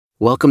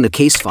Welcome to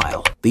Case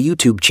File, the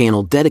YouTube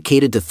channel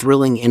dedicated to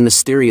thrilling and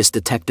mysterious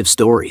detective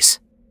stories.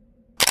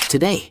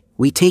 Today,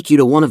 we take you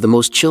to one of the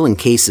most chilling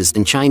cases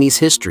in Chinese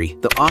history,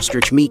 the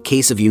Ostrich meat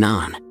case of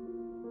Yunnan.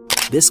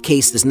 This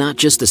case is not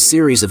just a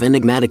series of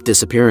enigmatic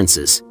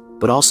disappearances,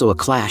 but also a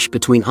clash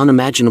between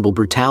unimaginable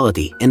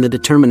brutality and the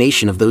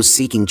determination of those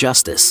seeking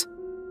justice.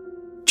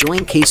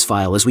 Join Case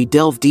File as we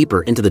delve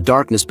deeper into the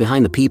darkness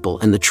behind the people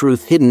and the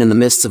truth hidden in the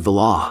mists of the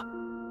law.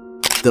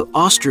 The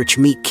Ostrich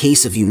meat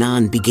case of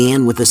Yunnan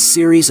began with a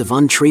series of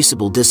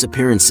untraceable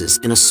disappearances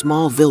in a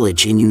small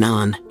village in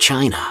Yunnan,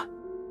 China.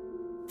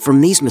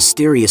 From these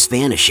mysterious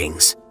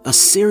vanishings, a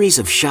series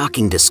of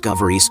shocking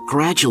discoveries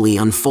gradually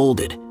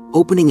unfolded,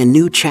 opening a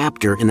new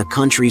chapter in the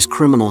country's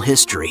criminal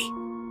history.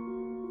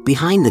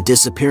 Behind the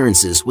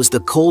disappearances was the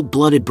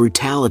cold-blooded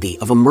brutality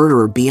of a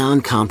murderer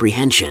beyond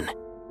comprehension.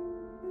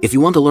 If you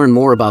want to learn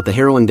more about the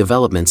harrowing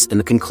developments and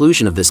the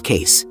conclusion of this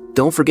case,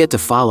 don't forget to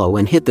follow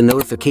and hit the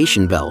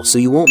notification bell so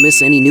you won't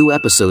miss any new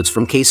episodes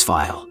from Case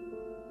File.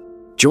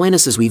 Join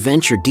us as we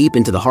venture deep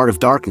into the heart of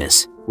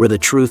darkness, where the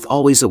truth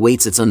always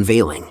awaits its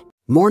unveiling.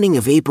 Morning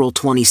of April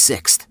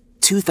 26,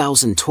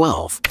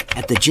 2012,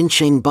 at the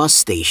Jincheng bus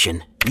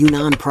station,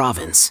 Yunnan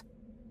province.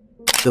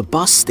 The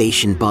bus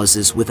station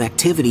buzzes with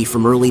activity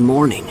from early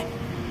morning.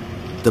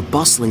 The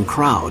bustling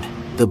crowd,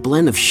 the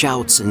blend of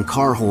shouts and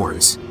car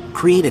horns,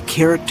 create a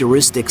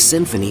characteristic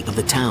symphony of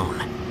the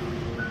town.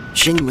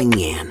 Zheng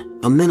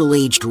Lingyan, a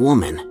middle-aged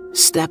woman,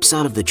 steps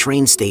out of the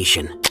train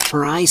station,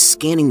 her eyes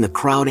scanning the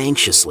crowd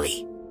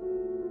anxiously.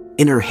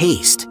 In her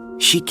haste,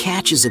 she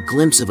catches a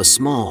glimpse of a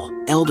small,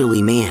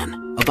 elderly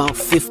man, about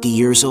 50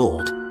 years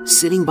old,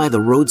 sitting by the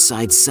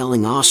roadside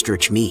selling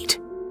ostrich meat.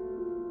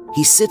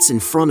 He sits in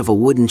front of a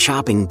wooden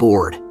chopping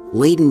board,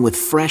 laden with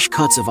fresh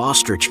cuts of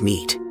ostrich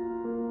meat.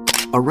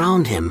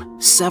 Around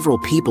him, several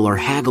people are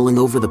haggling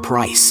over the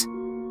price.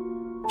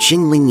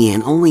 Zheng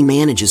Lingyan only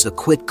manages a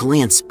quick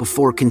glance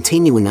before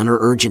continuing on her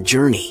urgent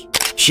journey.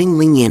 Zheng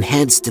Lingyan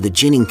heads to the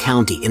Jining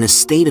County in a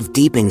state of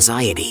deep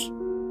anxiety.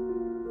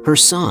 Her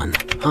son,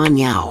 Han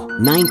Yao,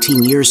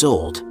 19 years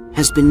old,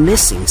 has been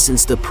missing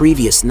since the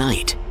previous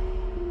night.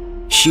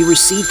 She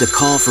received a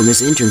call from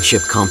his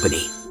internship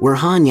company, where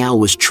Han Yao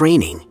was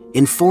training,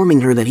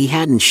 informing her that he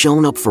hadn't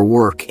shown up for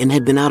work and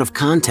had been out of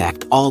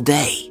contact all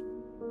day.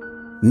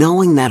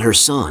 Knowing that her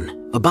son,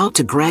 about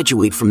to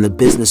graduate from the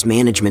Business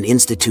Management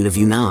Institute of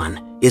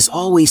Yunnan, is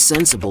always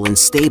sensible and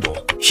stable,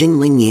 Zheng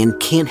Lingyan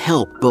can't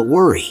help but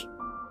worry.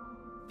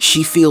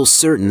 She feels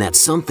certain that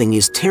something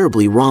is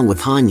terribly wrong with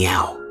Han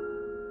Yao.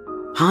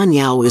 Han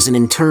Yao is an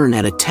intern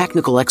at a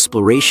technical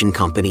exploration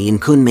company in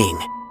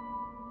Kunming.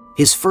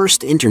 His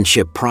first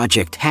internship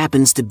project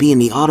happens to be in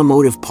the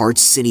automotive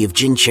parts city of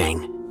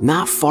Jincheng,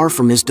 not far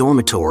from his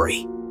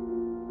dormitory.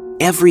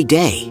 Every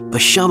day, a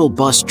shuttle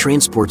bus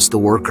transports the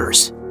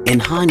workers,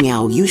 and Han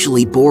Yao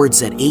usually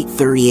boards at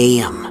 8:30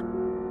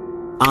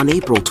 a.m. On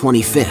April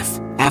 25th,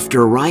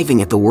 after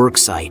arriving at the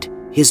worksite,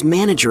 his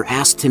manager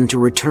asked him to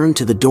return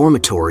to the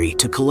dormitory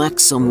to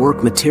collect some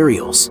work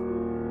materials.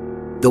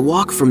 The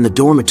walk from the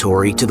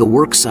dormitory to the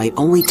worksite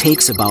only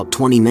takes about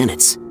 20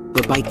 minutes,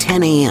 but by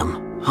 10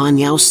 a.m., Han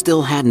Yao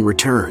still hadn't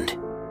returned.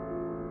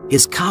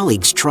 His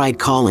colleagues tried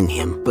calling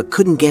him but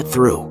couldn't get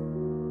through.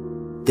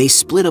 They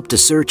split up to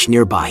search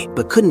nearby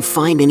but couldn't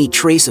find any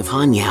trace of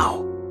Han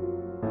Yao.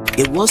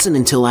 It wasn't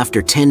until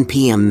after 10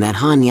 p.m. that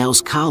Han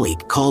Yao's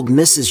colleague called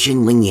Mrs.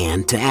 Zheng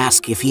Lingyan to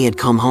ask if he had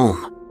come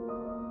home.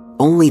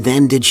 Only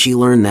then did she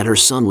learn that her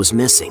son was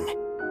missing.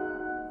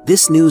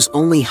 This news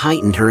only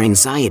heightened her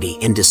anxiety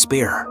and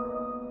despair.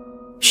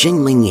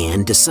 Zheng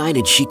Lingyan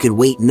decided she could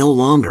wait no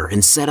longer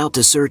and set out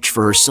to search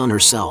for her son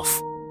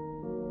herself.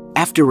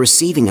 After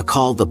receiving a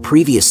call the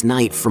previous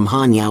night from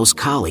Han Yao's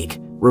colleague,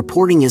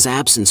 reporting his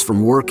absence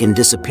from work and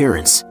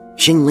disappearance,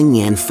 Zheng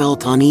Lingyan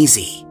felt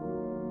uneasy.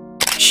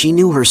 She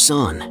knew her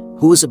son,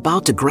 who was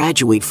about to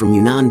graduate from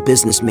Yunnan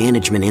Business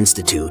Management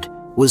Institute,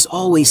 was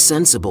always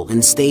sensible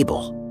and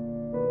stable.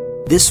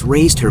 This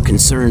raised her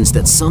concerns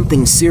that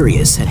something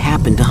serious had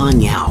happened to Han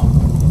Yao.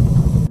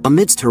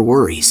 Amidst her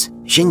worries,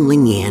 Zheng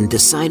Lingyan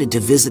decided to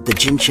visit the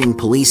Jincheng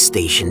police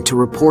station to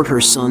report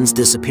her son's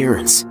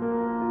disappearance.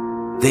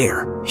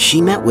 There,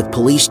 she met with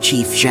Police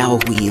Chief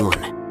Zhao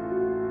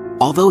Huiyun.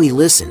 Although he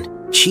listened,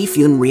 Chief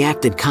Yun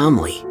reacted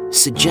calmly,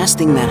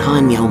 suggesting that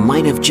Han Yao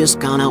might have just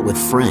gone out with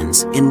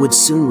friends and would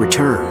soon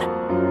return.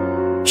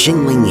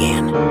 Zheng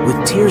Lingyan,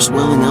 with tears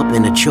welling up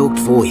in a choked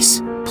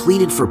voice,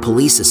 pleaded for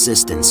police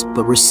assistance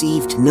but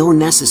received no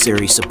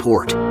necessary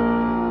support.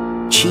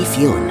 Chief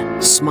Yun,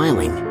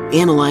 smiling,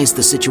 analyzed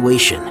the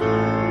situation.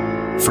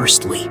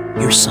 Firstly,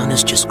 your son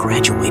has just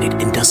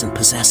graduated and doesn't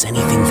possess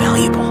anything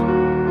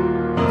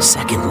valuable.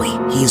 Secondly,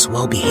 he is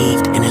well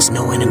behaved and has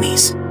no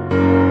enemies.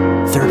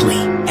 Thirdly,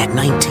 at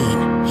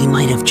 19, he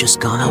might have just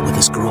gone out with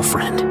his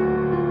girlfriend.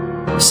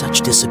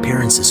 Such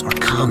disappearances are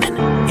common,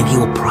 and he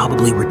will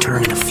probably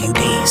return in a few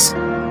days.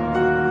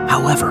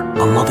 However,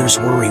 a mother's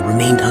worry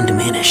remained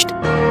undiminished.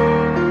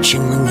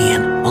 Zheng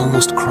Lingyan,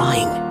 almost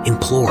crying,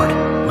 implored,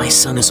 "My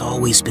son has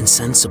always been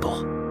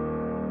sensible.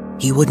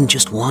 He wouldn't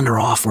just wander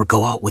off or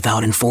go out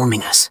without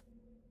informing us.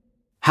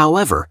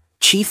 However,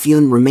 Chief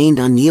Yun remained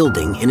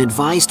unyielding and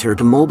advised her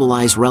to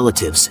mobilize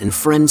relatives and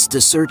friends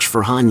to search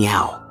for Han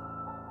Yao.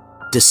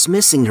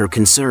 Dismissing her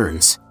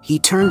concerns, he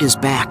turned his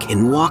back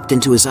and walked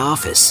into his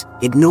office,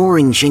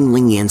 ignoring Zheng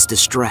Lingyan's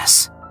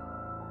distress.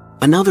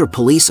 Another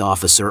police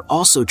officer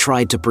also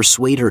tried to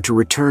persuade her to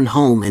return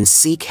home and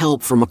seek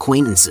help from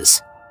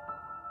acquaintances.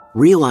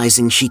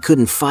 Realizing she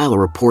couldn't file a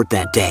report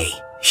that day,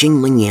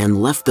 Zheng Lingyan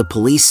left the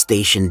police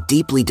station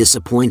deeply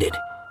disappointed,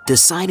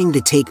 deciding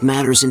to take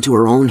matters into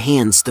her own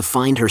hands to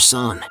find her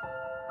son.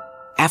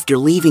 After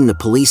leaving the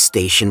police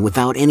station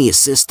without any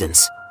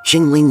assistance,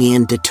 Zheng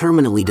Lingyan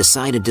determinedly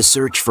decided to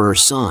search for her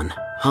son,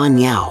 Han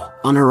Yao,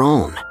 on her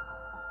own.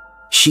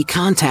 She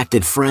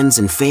contacted friends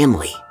and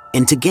family,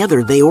 and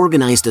together they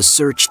organized a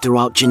search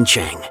throughout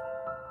Jincheng.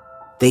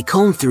 They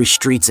combed through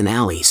streets and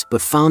alleys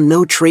but found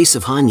no trace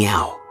of Han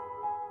Yao.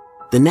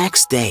 The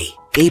next day,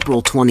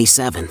 April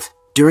 27th,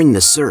 during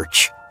the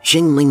search,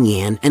 Zheng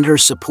Lingyan and her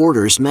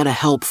supporters met a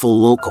helpful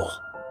local.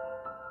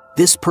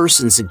 This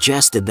person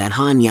suggested that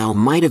Han Yao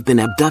might have been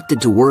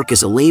abducted to work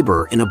as a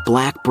laborer in a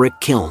black brick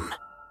kiln.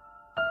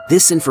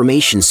 This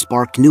information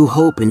sparked new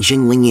hope in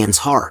Zheng Lingyan's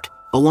heart,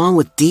 along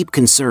with deep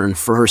concern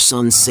for her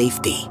son's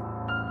safety.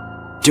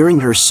 During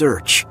her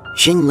search,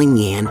 Zheng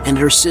Lingyan and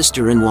her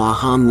sister-in-law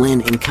Han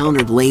Lin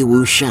encountered Lei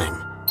Wusheng,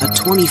 a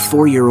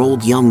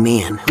 24-year-old young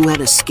man who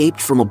had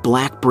escaped from a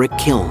black brick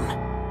kiln.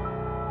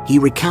 He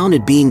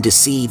recounted being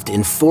deceived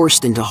and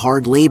forced into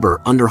hard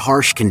labor under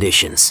harsh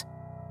conditions.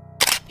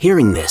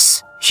 Hearing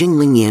this, Zheng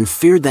Lingyan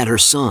feared that her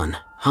son,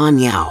 Han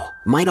Yao,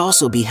 might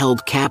also be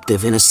held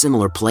captive in a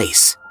similar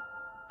place.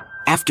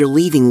 After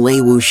leaving Lei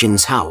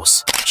Wusheng's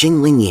house,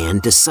 Zheng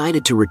Lingyan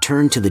decided to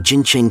return to the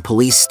Jincheng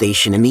police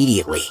station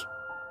immediately.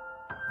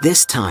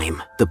 This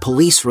time, the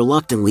police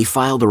reluctantly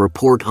filed a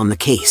report on the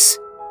case.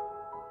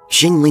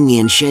 Zheng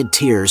Lingyan shed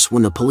tears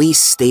when the police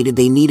stated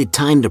they needed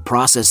time to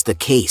process the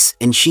case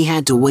and she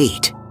had to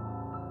wait.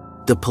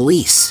 The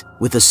police,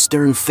 with a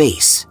stern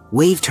face,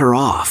 waved her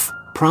off,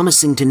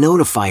 promising to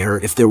notify her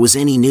if there was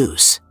any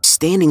news.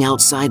 Standing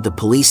outside the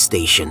police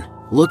station,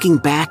 looking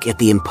back at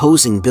the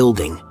imposing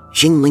building,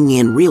 Zheng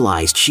Lingyan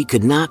realized she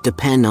could not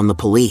depend on the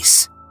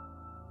police.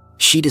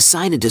 She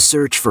decided to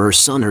search for her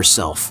son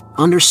herself,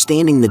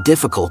 understanding the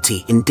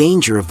difficulty and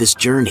danger of this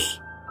journey.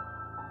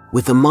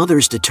 With a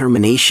mother's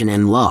determination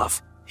and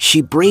love,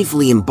 she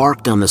bravely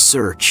embarked on the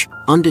search,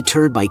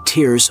 undeterred by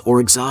tears or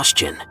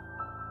exhaustion.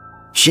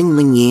 Zheng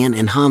Lingyan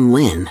and Han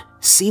Lin,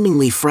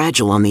 seemingly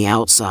fragile on the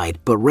outside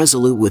but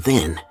resolute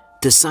within,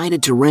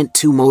 decided to rent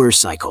 2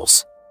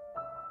 motorcycles.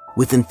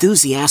 With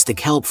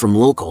enthusiastic help from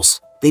locals,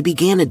 they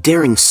began a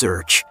daring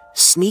search,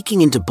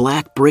 sneaking into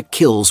black brick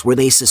kilns where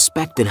they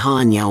suspected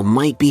Han Yao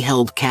might be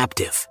held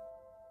captive.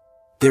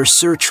 Their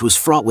search was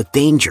fraught with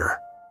danger.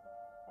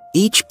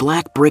 Each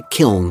black brick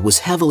kiln was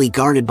heavily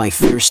guarded by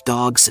fierce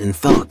dogs and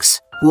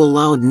thugs, who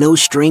allowed no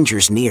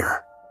strangers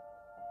near.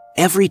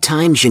 Every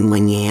time Zheng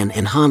Lingyan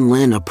and Han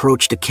Lin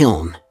approached a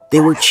kiln, they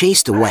were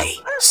chased away,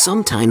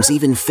 sometimes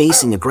even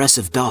facing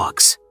aggressive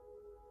dogs.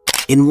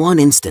 In one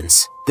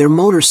instance, their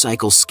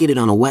motorcycle skidded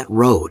on a wet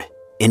road,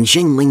 and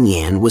Zheng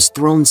Lingyan was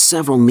thrown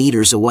several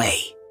meters away.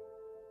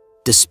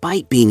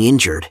 Despite being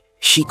injured,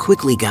 she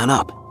quickly got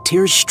up,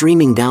 tears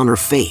streaming down her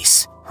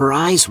face, her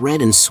eyes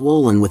red and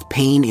swollen with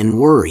pain and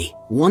worry,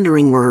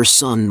 wondering where her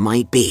son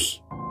might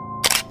be.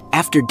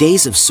 After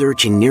days of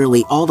searching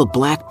nearly all the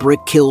black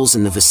brick kilns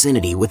in the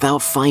vicinity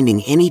without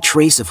finding any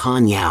trace of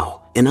Han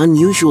Yao, an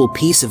unusual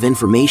piece of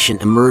information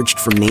emerged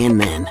from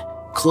Nanmen,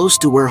 close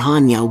to where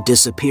Han Yao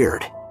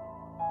disappeared.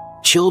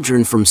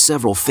 Children from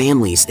several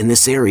families in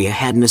this area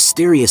had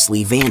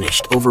mysteriously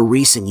vanished over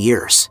recent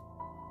years.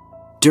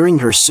 During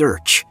her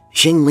search,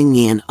 Zheng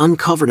Lingyan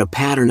uncovered a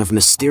pattern of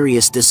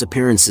mysterious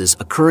disappearances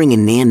occurring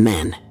in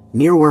Nanmen,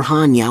 near where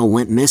Han Yao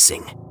went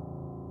missing.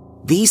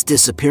 These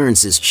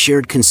disappearances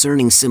shared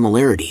concerning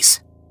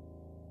similarities.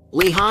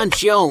 Li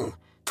Hanxiong,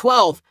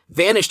 12,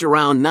 vanished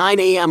around 9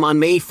 a.m. on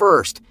May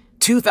 1st,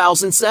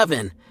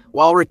 2007,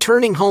 while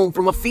returning home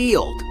from a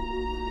field.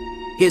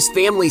 His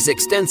family's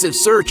extensive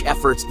search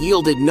efforts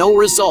yielded no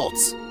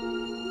results.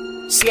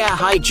 Xia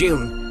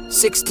Haijun,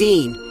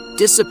 16,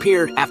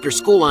 disappeared after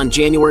school on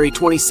January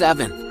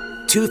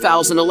 27,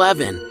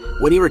 2011,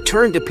 when he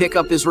returned to pick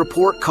up his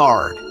report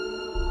card.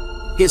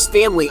 His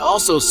family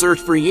also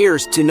searched for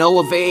years to no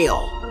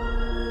avail.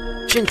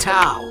 Chen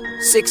Tao,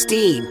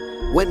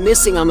 16, went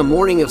missing on the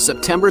morning of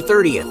September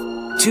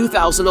 30th,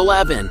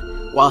 2011,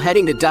 while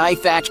heading to Dai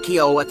Fach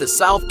Kio at the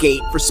South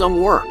Gate for some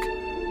work.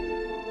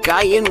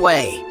 Gai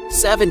Yinwei,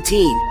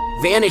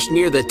 17, vanished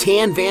near the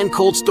Tan Van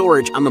Cold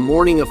Storage on the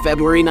morning of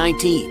February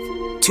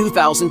 19,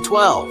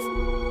 2012.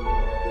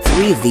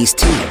 3 of these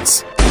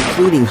teens,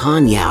 including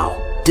Han Yao,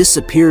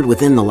 disappeared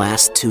within the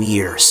last 2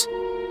 years.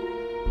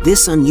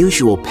 This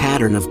unusual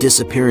pattern of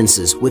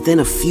disappearances within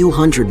a few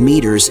hundred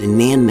meters in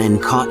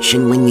Nanmen caught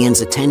Zheng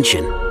Lingyan's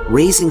attention,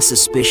 raising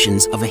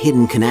suspicions of a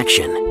hidden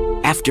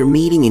connection. After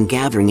meeting and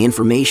gathering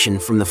information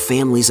from the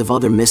families of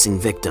other missing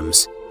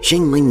victims,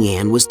 Zheng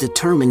Lingyan was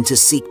determined to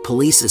seek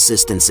police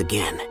assistance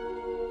again.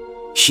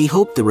 She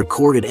hoped the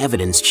recorded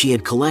evidence she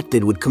had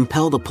collected would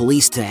compel the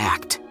police to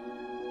act.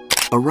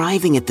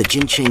 Arriving at the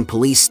Jincheng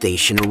police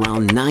station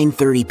around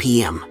 9:30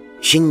 p.m.,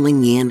 Zheng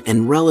Lingyan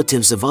and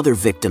relatives of other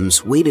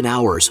victims waited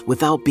hours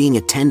without being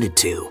attended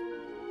to.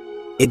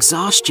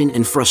 Exhaustion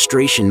and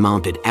frustration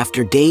mounted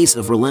after days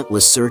of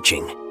relentless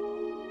searching.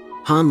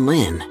 Han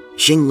Lin,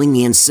 Zheng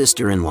Lingyan's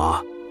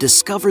sister-in-law,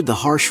 discovered the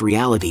harsh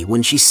reality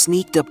when she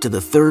sneaked up to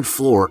the third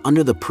floor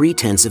under the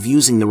pretense of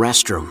using the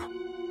restroom.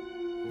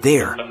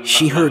 There,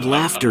 she heard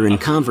laughter and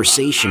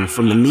conversation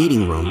from the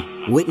meeting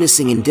room,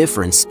 witnessing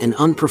indifference and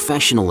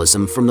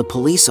unprofessionalism from the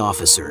police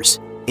officers,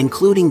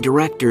 including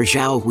Director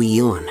Zhao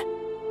Huiyun.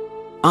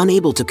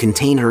 Unable to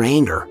contain her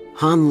anger,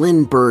 Han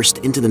Lin burst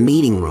into the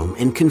meeting room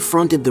and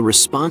confronted the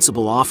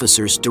responsible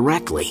officers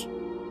directly.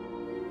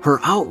 Her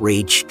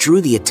outrage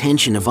drew the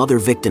attention of other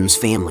victims'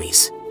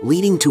 families,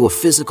 leading to a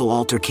physical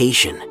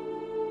altercation.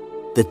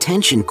 The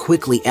tension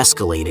quickly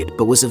escalated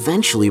but was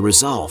eventually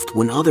resolved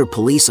when other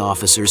police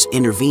officers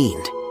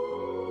intervened.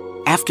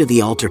 After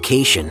the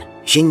altercation,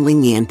 Zheng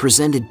Lingyan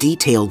presented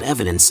detailed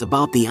evidence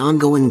about the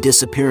ongoing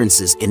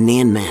disappearances in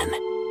Nanmen.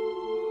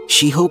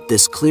 She hoped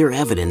this clear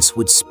evidence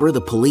would spur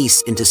the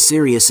police into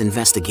serious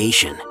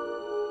investigation.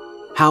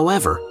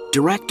 However,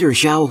 Director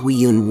Zhao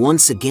Huiyun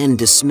once again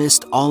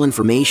dismissed all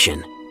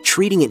information,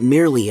 treating it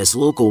merely as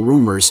local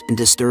rumors and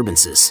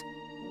disturbances.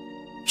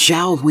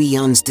 Zhao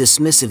Huiyun's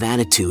dismissive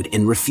attitude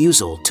and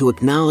refusal to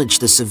acknowledge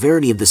the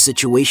severity of the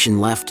situation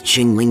left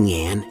Zheng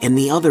Lingyan and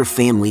the other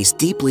families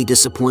deeply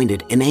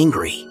disappointed and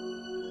angry.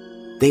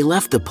 They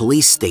left the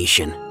police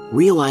station,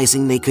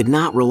 realizing they could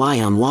not rely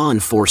on law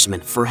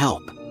enforcement for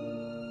help.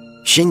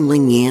 Zheng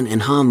Lingyan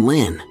and Han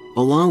Lin,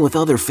 along with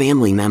other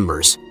family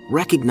members,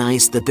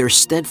 recognized that their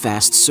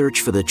steadfast search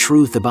for the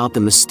truth about the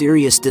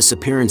mysterious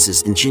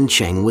disappearances in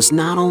Jincheng was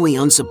not only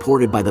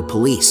unsupported by the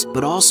police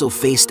but also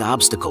faced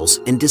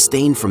obstacles and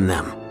disdain from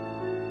them.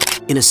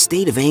 In a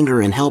state of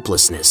anger and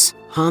helplessness,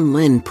 Han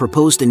Lin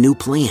proposed a new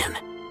plan.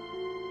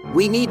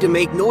 We need to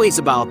make noise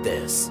about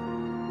this.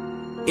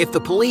 If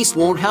the police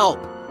won't help,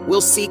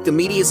 we'll seek the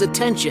media's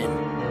attention.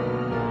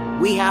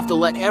 We have to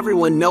let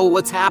everyone know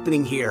what's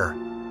happening here.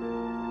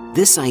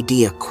 This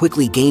idea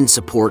quickly gained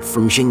support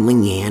from Zheng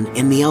Lingyan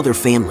and the other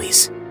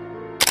families.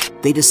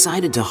 They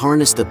decided to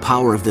harness the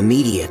power of the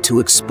media to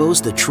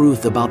expose the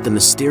truth about the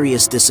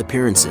mysterious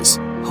disappearances,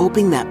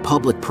 hoping that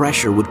public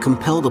pressure would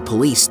compel the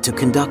police to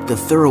conduct a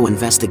thorough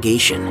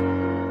investigation.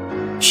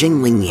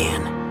 Zheng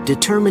Lingyan,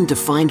 determined to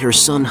find her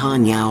son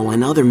Han Yao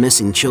and other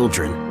missing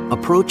children,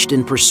 approached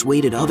and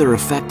persuaded other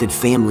affected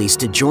families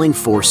to join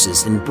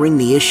forces and bring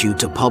the issue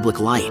to public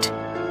light.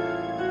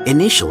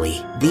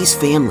 Initially, these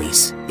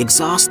families,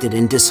 exhausted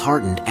and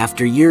disheartened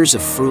after years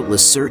of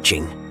fruitless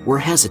searching, were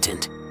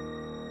hesitant.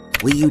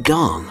 Li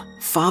Yudong,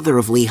 father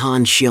of Li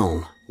Han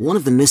Xiong, one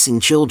of the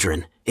missing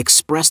children,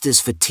 expressed his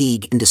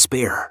fatigue and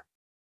despair.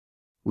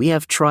 We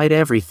have tried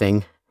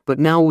everything, but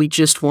now we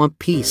just want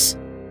peace.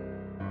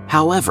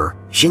 However,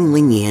 Zheng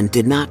Lingyan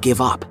did not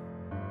give up.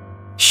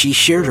 She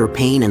shared her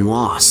pain and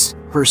loss,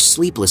 her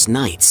sleepless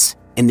nights,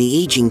 and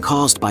the aging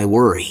caused by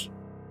worry.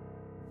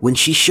 When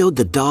she showed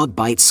the dog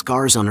bite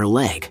scars on her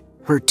leg,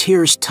 her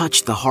tears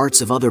touched the hearts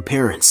of other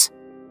parents.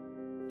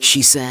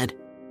 She said,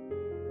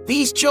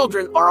 "These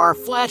children are our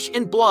flesh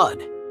and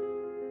blood.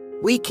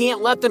 We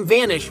can't let them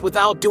vanish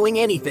without doing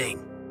anything."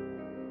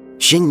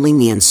 Zheng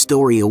Lingyan's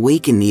story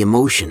awakened the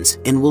emotions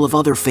and will of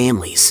other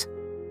families.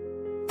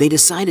 They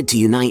decided to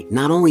unite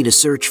not only to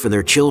search for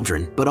their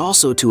children but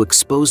also to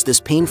expose this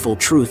painful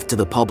truth to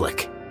the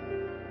public.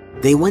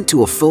 They went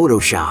to a photo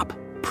shop,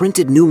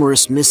 printed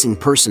numerous missing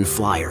person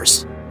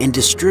flyers, and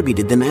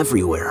distributed them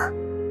everywhere.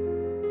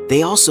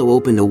 They also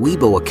opened a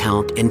Weibo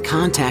account and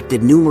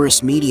contacted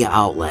numerous media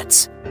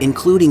outlets,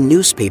 including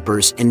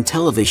newspapers and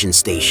television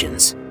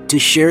stations, to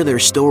share their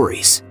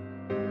stories.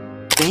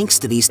 Thanks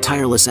to these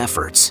tireless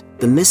efforts,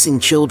 the missing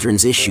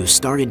children's issue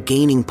started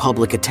gaining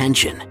public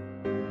attention.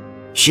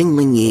 Zheng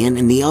Lingyan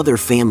and the other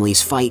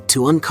families' fight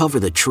to uncover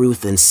the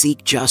truth and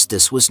seek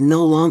justice was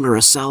no longer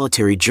a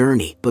solitary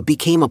journey but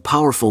became a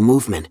powerful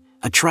movement,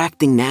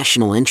 attracting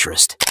national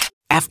interest.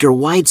 After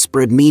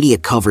widespread media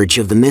coverage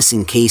of the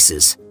missing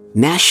cases,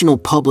 national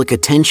public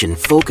attention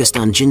focused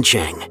on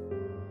Jincheng.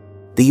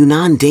 The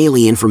Yunnan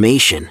Daily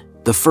Information,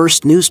 the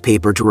first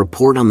newspaper to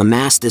report on the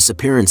mass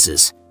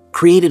disappearances,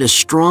 created a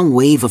strong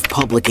wave of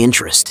public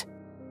interest.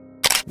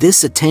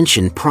 This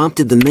attention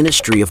prompted the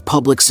Ministry of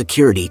Public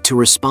Security to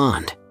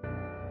respond.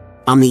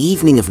 On the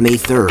evening of May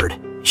 3rd,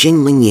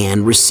 Zheng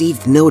Lingyan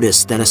received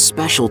notice that a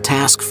special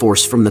task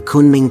force from the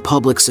Kunming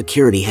Public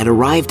Security had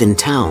arrived in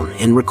town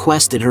and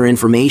requested her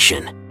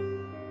information.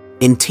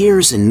 In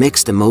tears and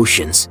mixed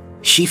emotions,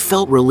 she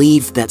felt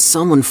relieved that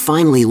someone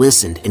finally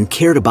listened and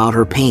cared about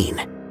her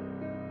pain.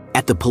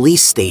 At the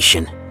police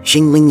station,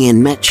 Zheng Lingyan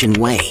met Chen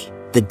Wei,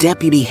 the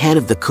deputy head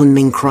of the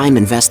Kunming crime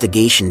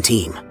investigation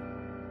team.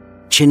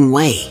 Chen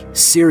Wei,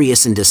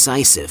 serious and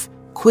decisive,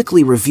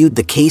 quickly reviewed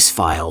the case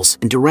files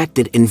and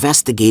directed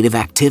investigative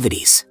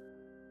activities.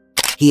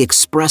 He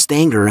expressed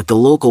anger at the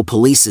local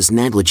police's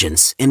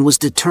negligence and was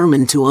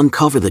determined to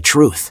uncover the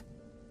truth.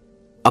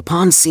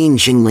 Upon seeing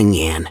Zheng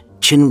Lingyan,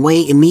 Chen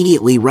Wei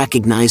immediately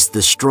recognized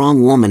the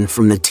strong woman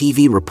from the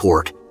TV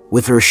report,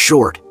 with her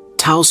short,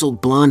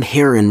 tousled blonde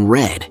hair and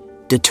red,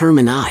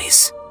 determined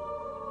eyes.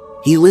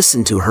 He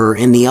listened to her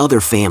and the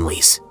other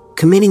families,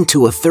 committing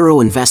to a thorough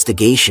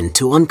investigation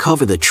to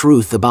uncover the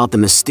truth about the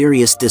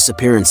mysterious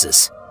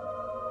disappearances.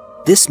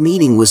 This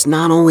meeting was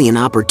not only an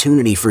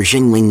opportunity for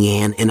Zheng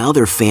Lingyan and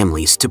other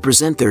families to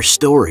present their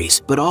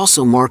stories, but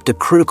also marked a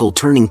critical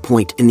turning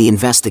point in the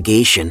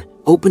investigation,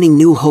 opening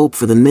new hope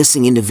for the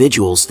missing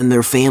individuals and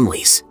their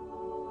families.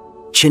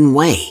 Chen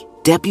Wei,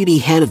 deputy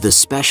head of the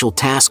Special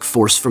Task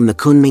Force from the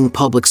Kunming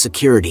Public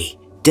Security,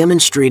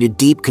 demonstrated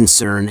deep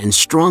concern and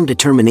strong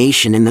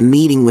determination in the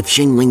meeting with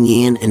Zheng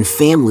Lingyan and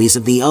families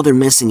of the other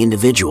missing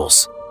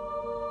individuals.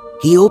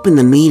 He opened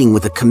the meeting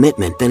with a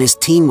commitment that his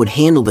team would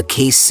handle the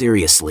case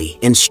seriously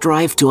and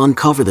strive to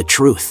uncover the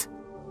truth.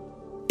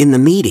 In the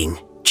meeting,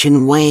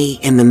 Chen Wei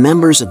and the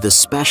members of the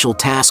Special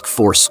Task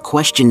Force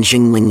questioned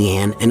Zheng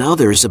Lingyan and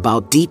others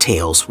about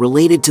details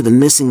related to the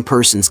missing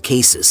persons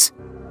cases.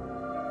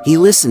 He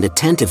listened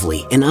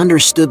attentively and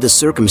understood the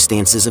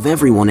circumstances of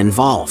everyone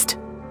involved.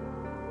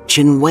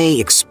 Chen Wei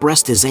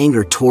expressed his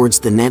anger towards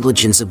the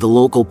negligence of the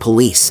local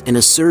police and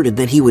asserted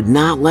that he would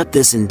not let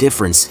this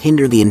indifference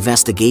hinder the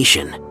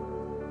investigation.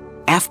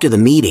 After the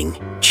meeting,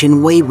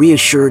 Chen Wei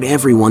reassured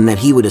everyone that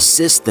he would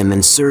assist them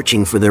in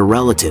searching for their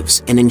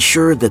relatives and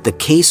ensured that the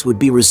case would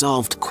be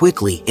resolved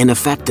quickly and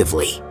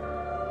effectively.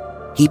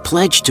 He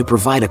pledged to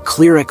provide a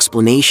clear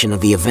explanation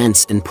of the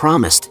events and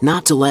promised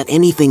not to let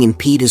anything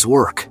impede his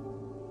work.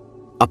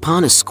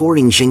 Upon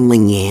escorting Zheng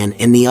Lingyan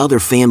and the other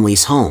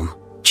families home,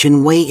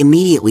 Chen Wei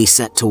immediately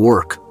set to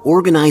work,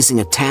 organizing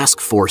a task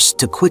force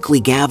to quickly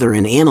gather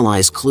and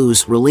analyze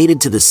clues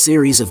related to the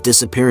series of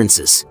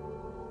disappearances.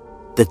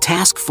 The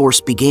task force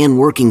began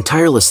working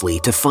tirelessly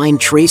to find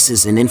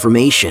traces and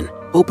information,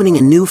 opening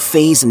a new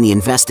phase in the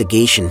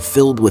investigation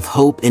filled with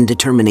hope and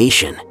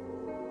determination.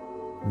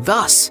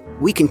 Thus,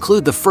 we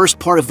conclude the first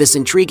part of this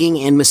intriguing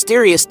and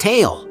mysterious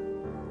tale.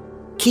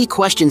 Key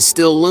questions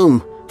still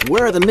loom.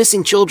 Where are the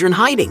missing children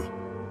hiding?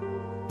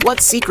 What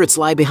secrets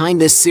lie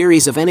behind this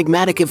series of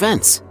enigmatic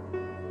events?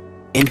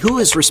 And who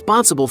is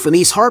responsible for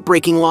these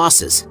heartbreaking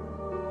losses?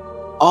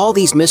 All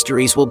these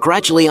mysteries will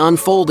gradually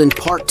unfold in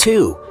Part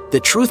 2, the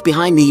truth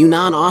behind the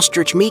Yunnan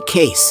ostrich meat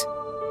case.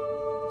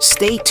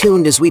 Stay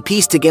tuned as we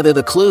piece together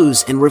the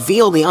clues and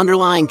reveal the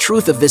underlying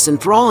truth of this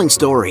enthralling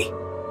story.